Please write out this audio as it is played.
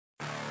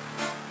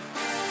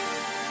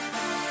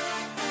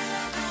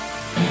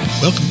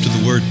Welcome to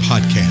the Word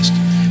Podcast.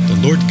 The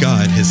Lord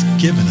God has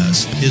given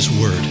us His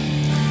Word.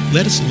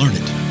 Let us learn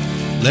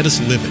it. Let us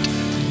live it.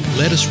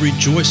 Let us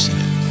rejoice in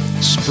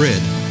it.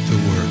 Spread the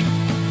Word.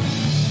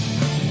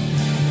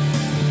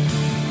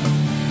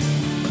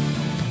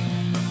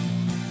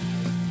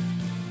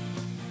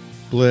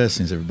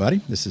 Blessings, everybody.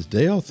 This is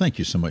Dale. Thank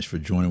you so much for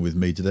joining with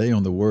me today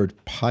on the Word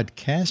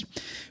Podcast.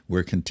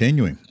 We're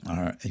continuing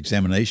our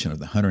examination of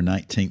the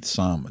 119th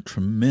Psalm, a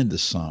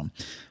tremendous psalm,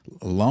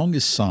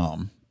 longest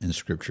psalm in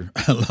Scripture,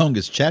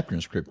 longest chapter in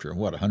Scripture,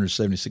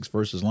 176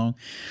 verses long?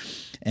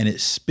 And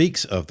it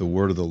speaks of the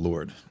word of the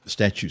Lord, the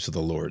statutes of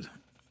the Lord,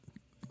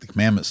 the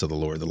commandments of the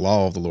Lord, the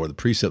law of the Lord, the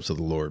precepts of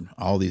the Lord,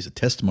 all these, the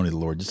testimony of the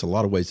Lord, just a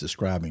lot of ways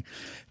describing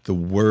the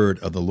word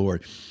of the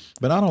Lord.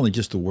 But not only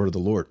just the word of the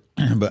Lord,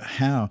 but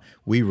how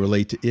we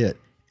relate to it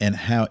and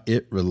how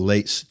it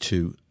relates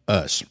to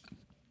us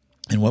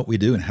and what we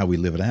do and how we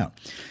live it out.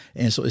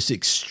 And so it's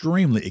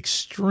extremely,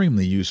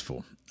 extremely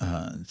useful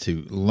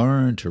to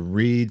learn, to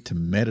read, to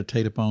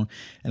meditate upon.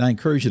 And I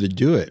encourage you to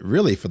do it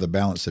really for the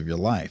balance of your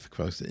life,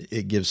 because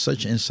it gives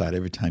such insight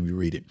every time you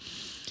read it.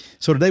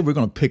 So today we're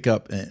going to pick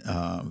up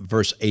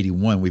verse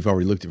 81. We've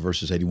already looked at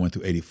verses 81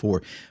 through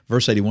 84.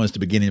 Verse 81 is the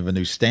beginning of a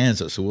new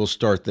stanza, so we'll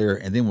start there,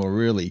 and then we'll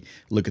really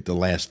look at the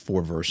last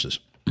four verses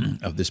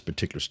of this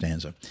particular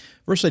stanza.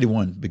 Verse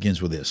 81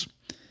 begins with this: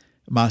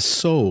 "My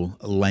soul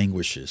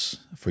languishes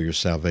for your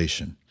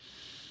salvation.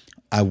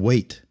 I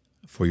wait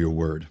for your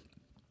word."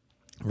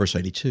 Verse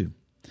 82,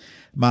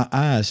 "My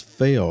eyes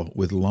fail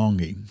with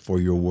longing for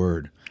your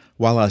word,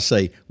 while I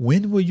say,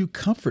 when will you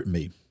comfort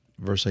me?"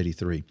 Verse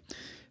 83,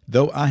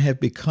 "Though I have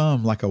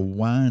become like a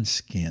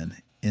wineskin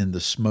in the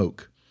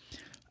smoke,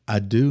 I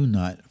do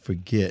not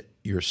forget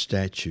your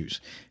statutes."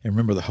 And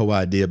remember, the whole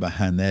idea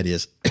behind that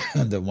is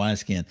the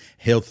wineskin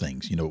held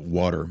things,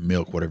 water,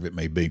 milk, whatever it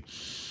may be.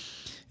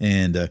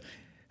 And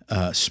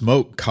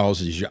smoke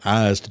causes your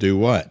eyes to do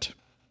what?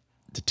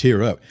 To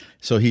tear up.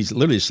 So he's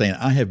literally saying,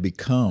 I have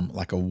become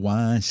like a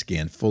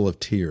wineskin full of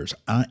tears.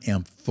 I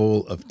am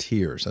full of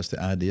tears. That's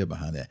the idea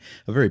behind that.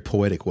 A very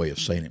poetic way of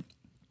saying it.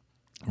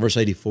 Verse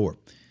 84.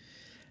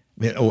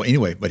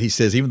 But he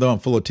says, even though I'm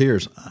full of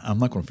tears, I'm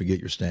not going to forget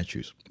your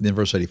statutes. Then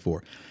verse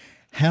 84,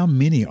 "How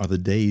many are the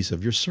days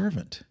of your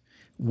servant?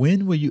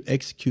 When will you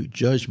execute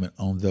judgment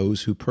on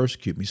those who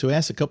persecute me?" So he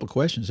asks a couple of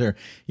questions there.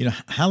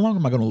 How long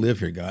am I going to live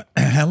here, God?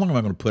 How long am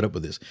I going to put up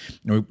with this?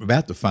 We're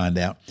about to find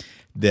out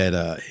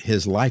that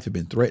his life had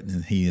been threatened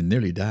and he had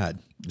nearly died,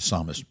 the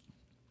psalmist.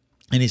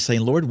 And he's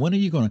saying, Lord, when are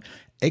you going to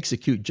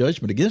execute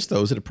judgment against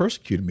those that have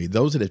persecuted me,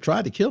 those that have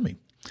tried to kill me?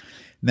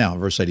 Now,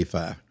 verse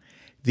 85,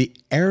 "The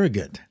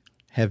arrogant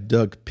have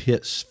dug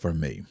pits for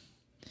me,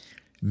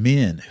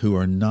 men who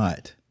are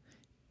not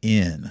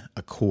in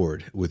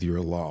accord with your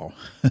law."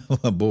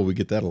 Boy, we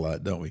get that a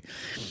lot, don't we?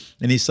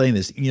 And he's saying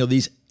this,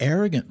 these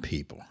arrogant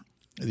people,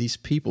 these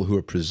people who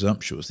are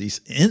presumptuous, these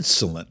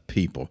insolent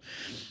people,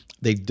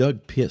 they've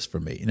dug pits for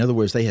me. In other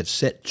words, they have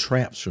set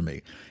traps for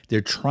me.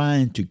 They're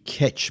trying to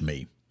catch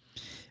me.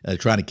 They're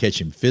trying to catch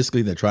him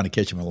physically. They're trying to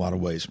catch him in a lot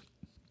of ways.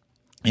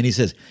 And he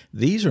says,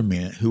 these are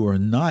men who are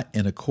not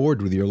in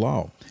accord with your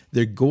law.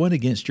 They're going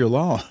against your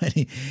law.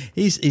 And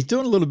he's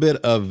doing a little bit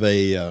of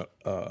a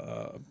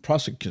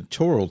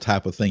prosecutorial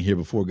type of thing here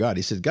before God.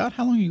 He says, God,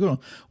 how long are you going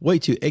to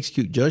wait to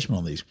execute judgment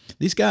on these?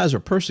 These guys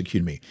are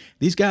persecuting me.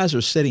 These guys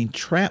are setting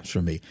traps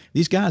for me.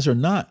 These guys are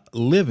not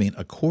living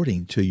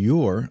according to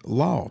your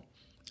law.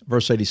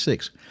 Verse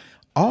 86,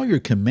 "All your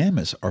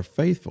commandments are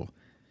faithful.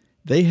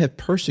 They have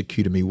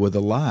persecuted me with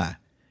a lie.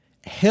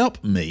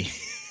 Help me."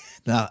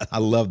 Now, I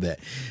love that.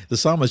 The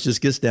psalmist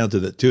just gets down to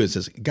it and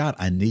says, God,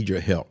 I need your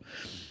help.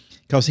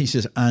 Because he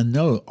says, I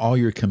know all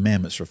your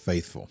commandments are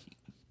faithful.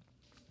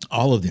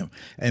 All of them.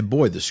 And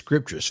boy, the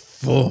scripture is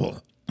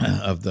full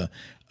of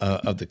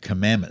the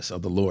commandments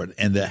of the Lord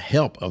and the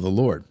help of the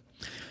Lord.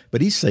 But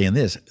he's saying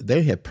this,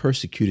 they have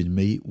persecuted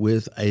me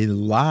with a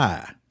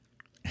lie.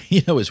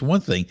 It's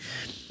one thing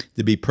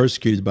to be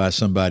persecuted by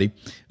somebody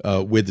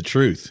with the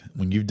truth.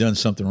 When you've done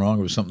something wrong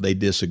or something they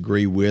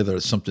disagree with or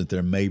something that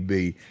there may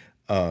be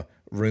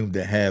room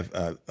to have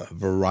a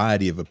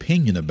variety of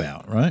opinion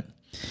about, right?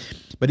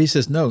 But he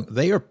says, no,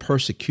 they are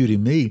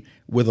persecuting me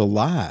with a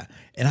lie.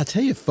 And I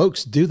tell you,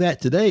 folks do that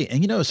today.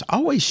 And, it's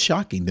always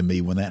shocking to me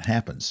when that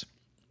happens.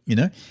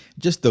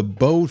 Just the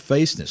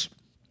bold-facedness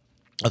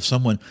of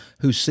someone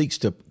who seeks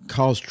to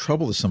cause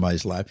trouble to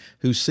somebody's life,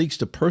 who seeks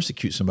to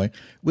persecute somebody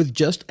with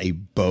just a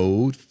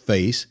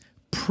bold-faced,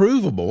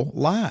 provable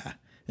lie.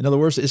 In other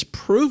words, it's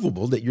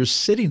provable that you're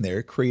sitting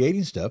there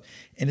creating stuff,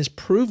 and it's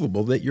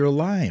provable that you're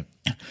lying.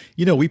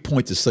 We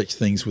point to such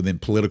things within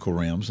political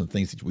realms and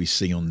things that we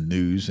see on the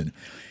news and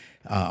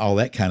all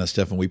that kind of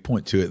stuff, and we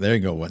point to it. There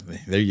you go. Well,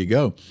 there you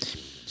go.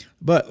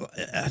 But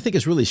I think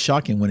it's really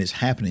shocking when it's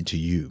happening to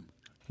you,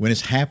 when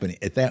it's happening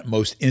at that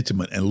most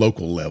intimate and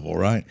local level,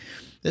 right?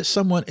 That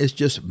someone is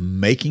just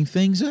making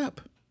things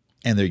up,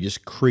 and they're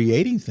just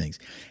creating things.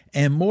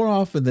 And more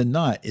often than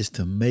not, is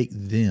to make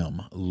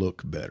them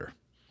look better.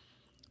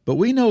 But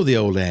we know the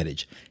old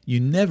adage, you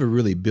never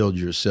really build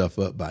yourself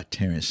up by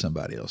tearing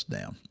somebody else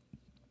down.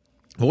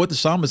 But what the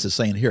psalmist is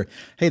saying here,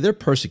 hey, they're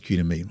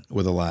persecuting me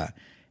with a lie.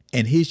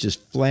 And he's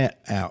just flat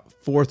out,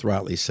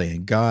 forthrightly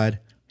saying, God,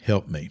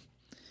 help me.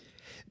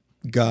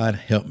 God,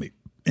 help me.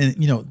 And,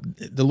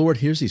 the Lord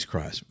hears these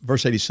cries.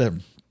 Verse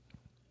 87,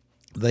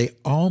 they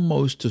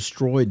almost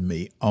destroyed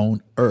me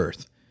on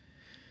earth.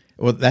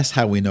 Well, that's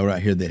how we know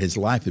right here that his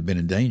life had been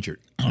endangered.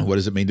 What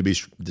does it mean to be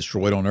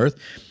destroyed on earth?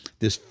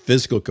 This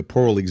physical,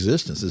 corporeal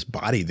existence, this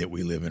body that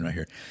we live in right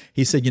here.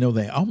 He said,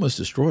 they almost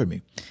destroyed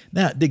me.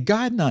 Now, did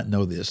God not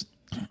know this?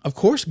 Of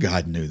course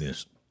God knew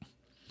this.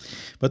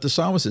 But the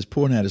psalmist is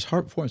pouring out his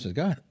heart before him and says,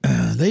 God,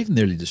 they've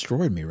nearly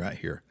destroyed me right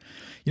here.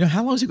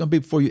 How long is it going to be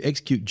before you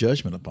execute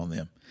judgment upon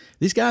them?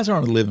 These guys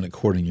aren't living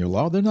according to your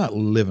law. They're not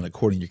living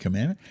according to your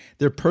commandment.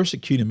 They're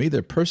persecuting me.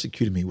 They're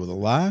persecuting me with a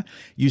lie.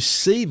 You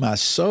see, my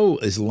soul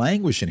is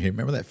languishing here.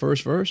 Remember that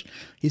first verse?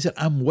 He said,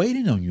 I'm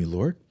waiting on you,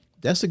 Lord.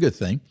 That's a good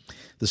thing.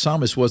 The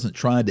psalmist wasn't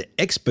trying to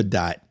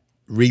expedite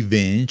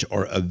revenge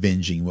or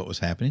avenging what was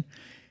happening.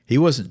 He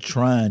wasn't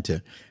trying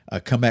to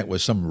come back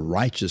with some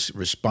righteous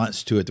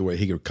response to it to where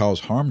he could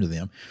cause harm to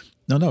them.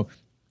 No.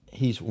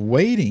 He's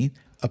waiting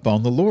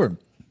upon the Lord.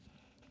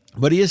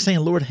 But he is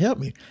saying, Lord, help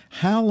me.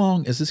 How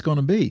long is this going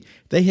to be?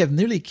 They have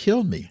nearly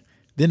killed me.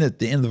 Then at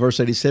the end of verse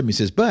 87, he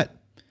says, but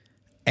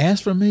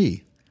as for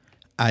me,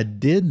 I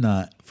did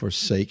not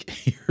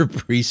forsake your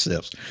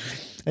precepts.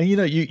 And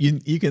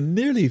you can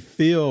nearly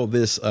feel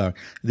this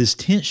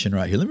tension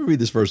right here. Let me read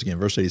this verse again,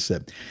 verse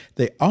 87.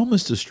 They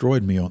almost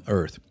destroyed me on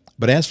earth.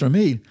 But as for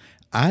me,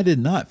 I did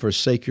not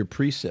forsake your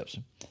precepts.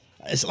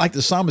 It's like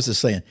the psalmist is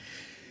saying,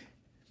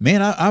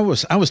 man, I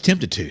was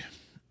tempted to.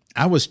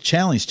 I was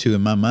challenged to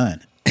in my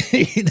mind.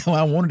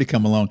 I wanted to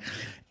come along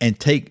and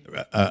take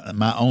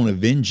my own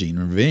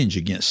revenge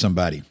against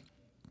somebody.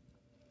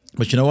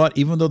 But you know what?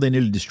 Even though they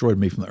nearly destroyed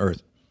me from the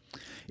earth,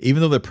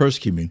 even though they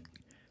persecuted me,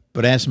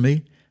 but as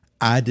me,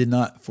 I did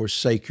not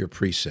forsake your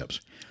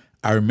precepts.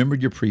 I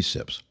remembered your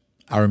precepts.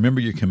 I remember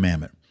your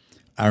commandment.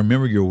 I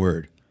remember your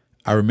word.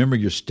 I remember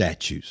your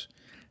statutes.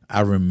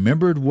 I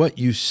remembered what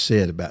you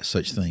said about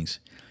such things.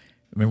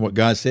 Remember what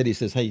God said? He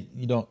says, hey,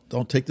 you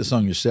don't take this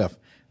on yourself.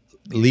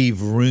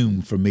 Leave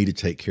room for me to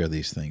take care of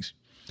these things.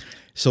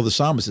 So the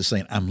psalmist is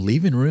saying, I'm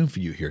leaving room for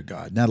you here,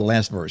 God. Now the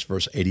last verse,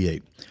 verse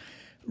 88.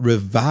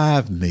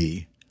 Revive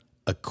me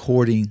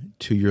according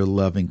to your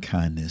loving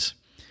kindness,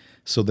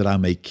 so that I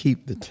may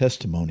keep the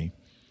testimony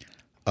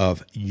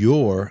of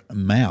your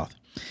mouth.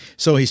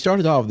 So he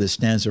started off this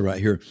stanza right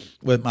here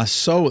with, my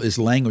soul is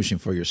languishing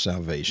for your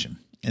salvation.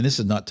 And this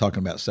is not talking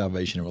about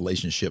salvation in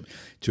relationship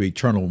to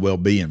eternal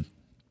well-being.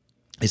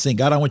 He's saying,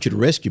 God, I want you to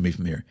rescue me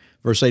from here.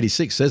 Verse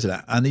 86 says it.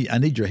 I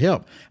need your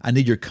help. I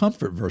need your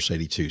comfort, verse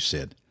 82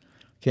 said.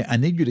 Okay, I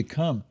need you to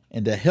come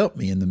and to help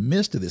me in the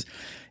midst of this.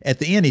 At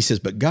the end, he says,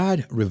 but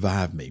God,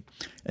 revive me.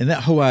 And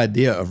that whole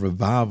idea of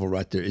revival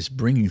right there is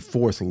bringing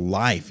forth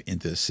life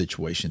into a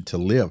situation to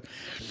live.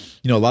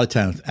 A lot of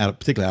times,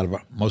 particularly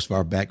out of most of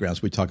our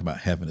backgrounds, we talk about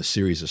having a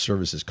series of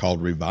services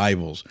called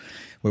revivals,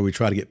 where we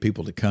try to get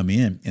people to come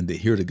in and to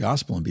hear the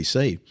gospel and be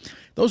saved.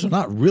 Those are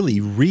not really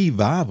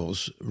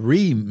revivals.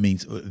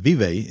 Means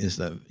vive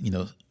is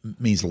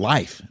means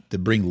life, to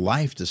bring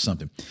life to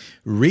something.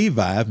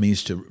 Revive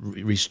means to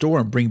restore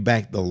and bring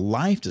back the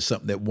life to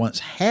something that once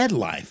had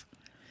life.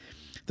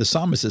 The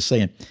psalmist is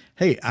saying,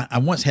 hey, I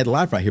once had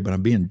life right here, but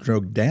I'm being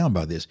dragged down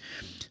by this.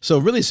 So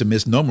really it's a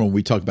misnomer when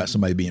we talk about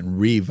somebody being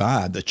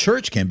revived. The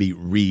church can be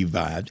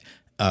revived.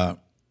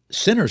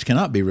 Sinners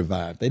cannot be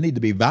revived. They need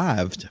to be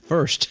vived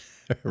first,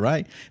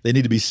 right? They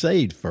need to be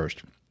saved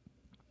first.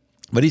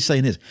 But he's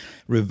saying this,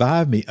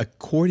 revive me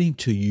according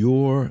to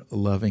your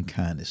loving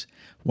kindness.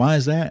 Why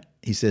is that?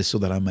 He says, so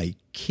that I may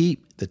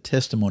keep the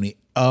testimony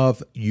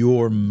of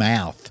your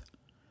mouth.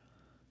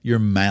 Your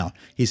mouth.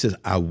 He says,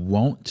 I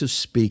want to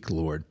speak,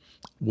 Lord,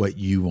 what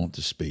you want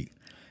to speak.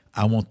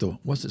 I want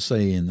what's it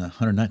say in the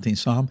 119th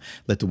Psalm?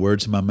 Let the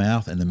words of my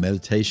mouth and the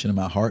meditation of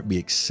my heart be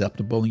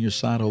acceptable in your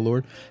sight, O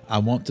Lord. I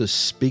want to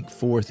speak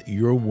forth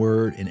your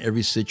word in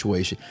every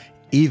situation,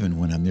 even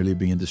when I'm nearly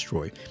being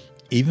destroyed,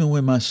 even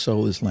when my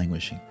soul is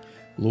languishing.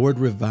 Lord,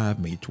 revive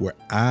me to where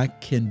I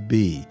can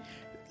be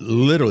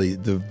literally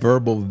the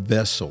verbal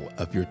vessel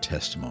of your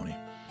testimony.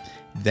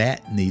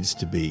 That needs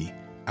to be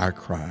our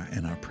cry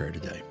and our prayer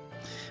today.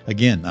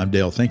 Again, I'm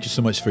Dale. Thank you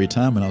so much for your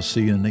time, and I'll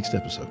see you in the next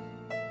episode.